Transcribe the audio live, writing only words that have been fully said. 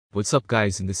What's up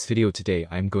guys, in this video today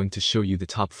I am going to show you the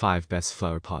top 5 best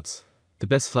flower pots. The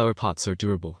best flower pots are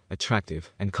durable, attractive,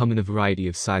 and come in a variety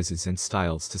of sizes and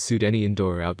styles to suit any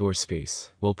indoor or outdoor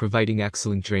space, while providing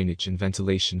excellent drainage and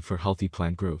ventilation for healthy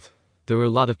plant growth. There are a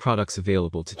lot of products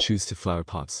available to choose to flower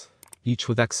pots, each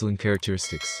with excellent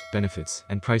characteristics, benefits,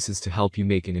 and prices to help you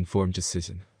make an informed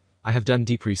decision. I have done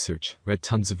deep research, read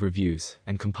tons of reviews,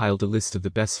 and compiled a list of the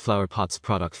best flower pots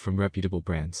product from reputable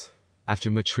brands.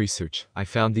 After much research, I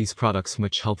found these products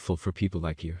much helpful for people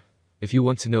like you. If you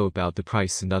want to know about the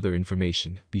price and other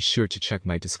information, be sure to check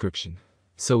my description.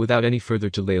 So without any further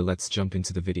delay, let's jump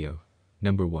into the video.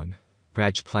 Number 1.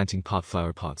 Brajttt Planting Pot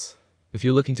Flower Pots. If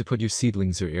you're looking to put your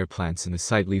seedlings or air plants in a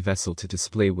sightly vessel to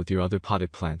display with your other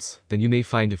potted plants, then you may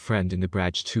find a friend in the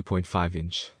Brajttt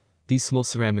 2.5-inch. These small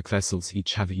ceramic vessels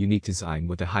each have a unique design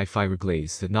with a high fiber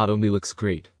glaze that not only looks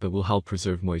great, but will help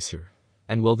preserve moisture.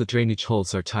 And while the drainage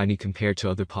holes are tiny compared to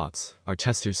other pots, our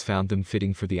testers found them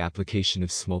fitting for the application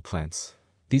of small plants.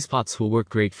 These pots will work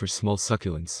great for small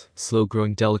succulents,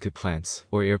 slow-growing delicate plants,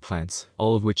 or air plants,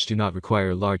 all of which do not require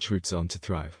a large root zone to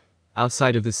thrive.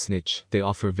 Outside of this niche, they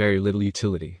offer very little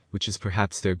utility, which is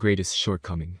perhaps their greatest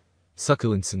shortcoming.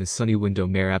 Succulents in a sunny window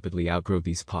may rapidly outgrow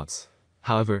these pots.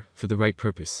 However, for the right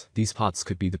purpose, these pots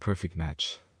could be the perfect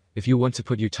match. If you want to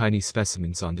put your tiny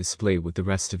specimens on display with the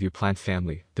rest of your plant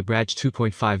family, the Brajttt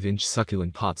 2.5-inch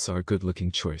succulent pots are a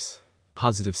good-looking choice.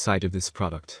 Positive side of this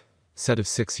product. Set of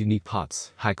 6 unique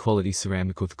pots, high-quality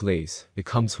ceramic with glaze. It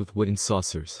comes with wooden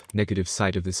saucers. Negative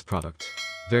side of this product.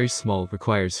 Very small,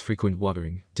 requires frequent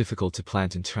watering, difficult to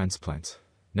plant and transplant.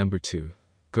 Number 2.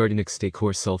 GARDENIX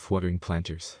DECOR Self-Watering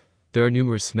Planters. There are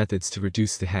numerous methods to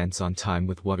reduce the hands-on time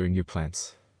with watering your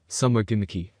plants. Some are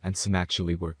gimmicky, and some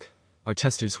actually work. Our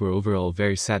testers were overall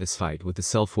very satisfied with the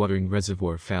self-watering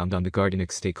reservoir found on the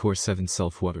GARDENIX DECOR 7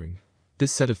 self-watering.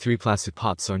 This set of 3 plastic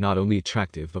pots are not only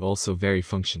attractive but also very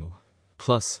functional.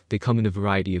 Plus, they come in a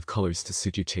variety of colors to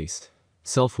suit your taste.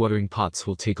 Self-watering pots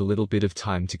will take a little bit of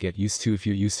time to get used to if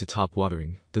you're used to top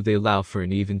watering, though they allow for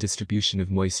an even distribution of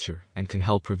moisture and can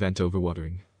help prevent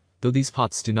overwatering. Though these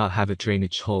pots do not have a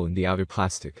drainage hole in the outer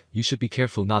plastic, you should be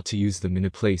careful not to use them in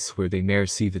a place where they may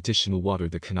receive additional water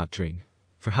that cannot drain.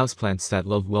 For houseplants that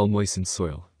love well-moistened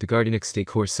soil, the GARDENIX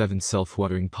DECOR 7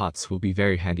 self-watering pots will be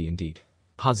very handy indeed.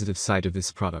 Positive side of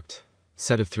this product.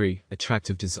 Set of 3,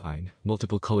 attractive design,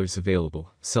 multiple colors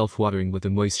available, self-watering with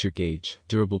a moisture gauge,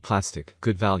 durable plastic,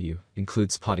 good value,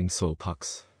 includes potting soil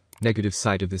pucks. Negative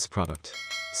side of this product.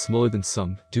 Smaller than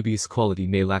some, dubious quality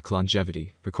may lack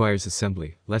longevity, requires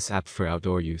assembly, less apt for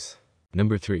outdoor use.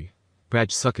 Number 3.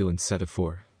 Brajttt Succulent Set of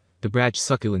 4. The Brajttt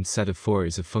Succulent Set of 4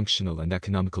 is a functional and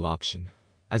economical option.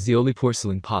 As the only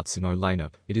porcelain pots in our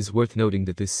lineup, it is worth noting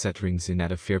that this set rings in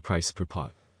at a fair price per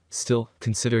pot. Still,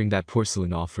 considering that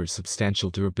porcelain offers substantial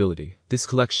durability, this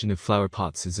collection of flower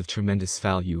pots is of tremendous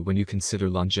value when you consider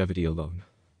longevity alone.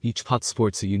 Each pot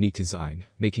sports a unique design,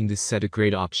 making this set a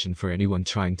great option for anyone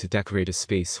trying to decorate a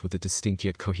space with a distinct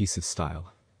yet cohesive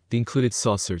style. The included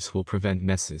saucers will prevent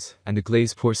messes, and the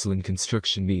glazed porcelain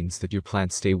construction means that your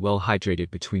plants stay well hydrated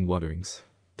between waterings.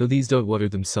 Though these don't water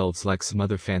themselves like some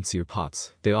other fancier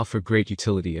pots, they offer great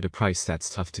utility at a price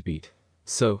that's tough to beat.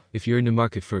 So, if you're in the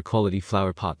market for a quality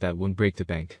flower pot that won't break the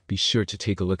bank, be sure to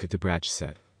take a look at the Brajttt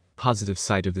set. Positive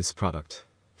side of this product.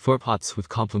 4 pots with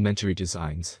complementary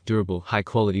designs, durable,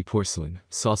 high-quality porcelain,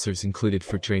 saucers included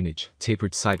for drainage,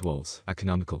 tapered sidewalls,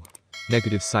 economical.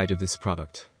 Negative side of this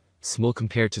product. Small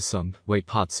compared to some, white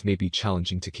pots may be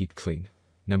challenging to keep clean.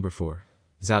 Number 4.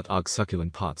 ZOUTOG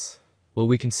Succulent Pots. While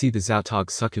we can see the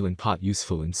ZOUTOG succulent pot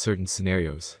useful in certain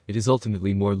scenarios, it is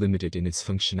ultimately more limited in its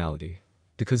functionality.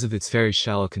 Because of its very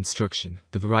shallow construction,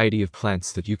 the variety of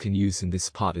plants that you can use in this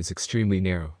pot is extremely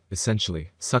narrow.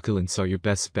 Essentially, succulents are your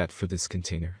best bet for this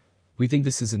container. We think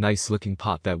this is a nice-looking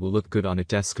pot that will look good on a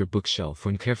desk or bookshelf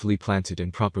when carefully planted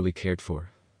and properly cared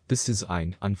for. This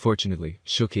design, unfortunately,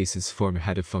 showcases form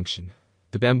ahead of function.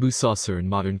 The bamboo saucer and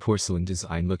modern porcelain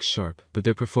design look sharp, but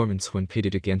their performance when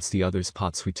pitted against the other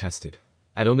pots we tested.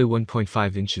 At only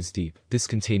 1.5 inches deep, this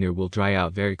container will dry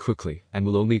out very quickly and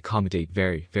will only accommodate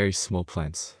very, very small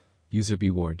plants. User be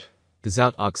warned. The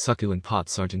ZOUTOG succulent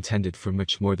pots aren't intended for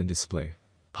much more than display.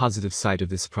 Positive side of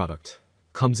this product.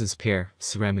 Comes as pair,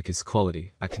 ceramic is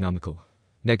quality, economical.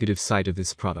 Negative side of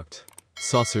this product.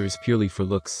 Saucer is purely for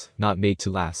looks, not made to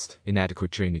last,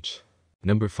 inadequate drainage.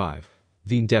 Number 5.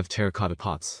 𝐍𝐸 Terracotta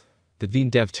Pots. The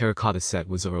𝐍𝐸 Terracotta set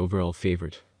was our overall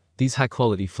favorite. These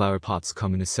high-quality flower pots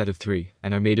come in a set of 3,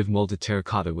 and are made of molded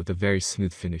terracotta with a very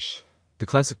smooth finish. The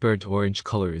classic burnt orange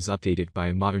color is updated by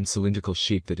a modern cylindrical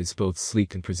shape that is both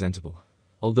sleek and presentable.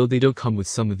 Although they don't come with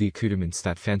some of the accoutrements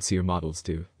that fancier models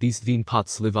do, these 𝐁𝐻𝐻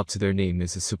pots live up to their name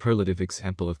as a superlative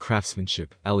example of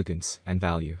craftsmanship, elegance, and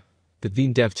value. The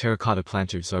𝐍𝐻𝐻 terracotta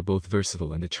planters are both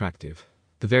versatile and attractive.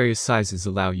 The various sizes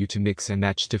allow you to mix and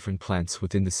match different plants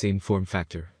within the same form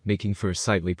factor, making for a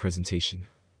sightly presentation.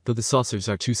 Though the saucers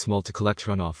are too small to collect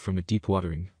runoff from a deep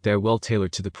watering, they are well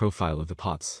tailored to the profile of the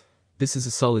pots. This is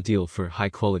a solid deal for a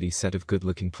high-quality set of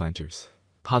good-looking planters.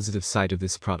 Positive side of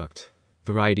this product.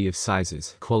 Variety of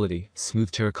sizes, quality, smooth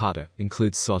terracotta,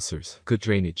 includes saucers, good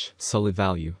drainage, solid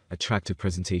value, attractive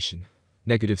presentation.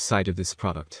 Negative side of this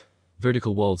product.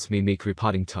 Vertical walls may make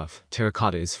repotting tough,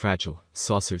 terracotta is fragile,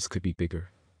 saucers could be bigger.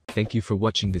 Thank you for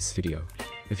watching this video.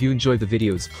 If you enjoy the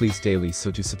videos, please daily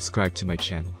so do subscribe to my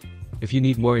channel. If you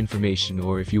need more information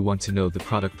or if you want to know the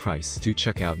product price, do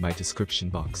check out my description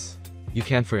box. You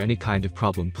can for any kind of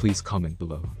problem please comment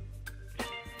below.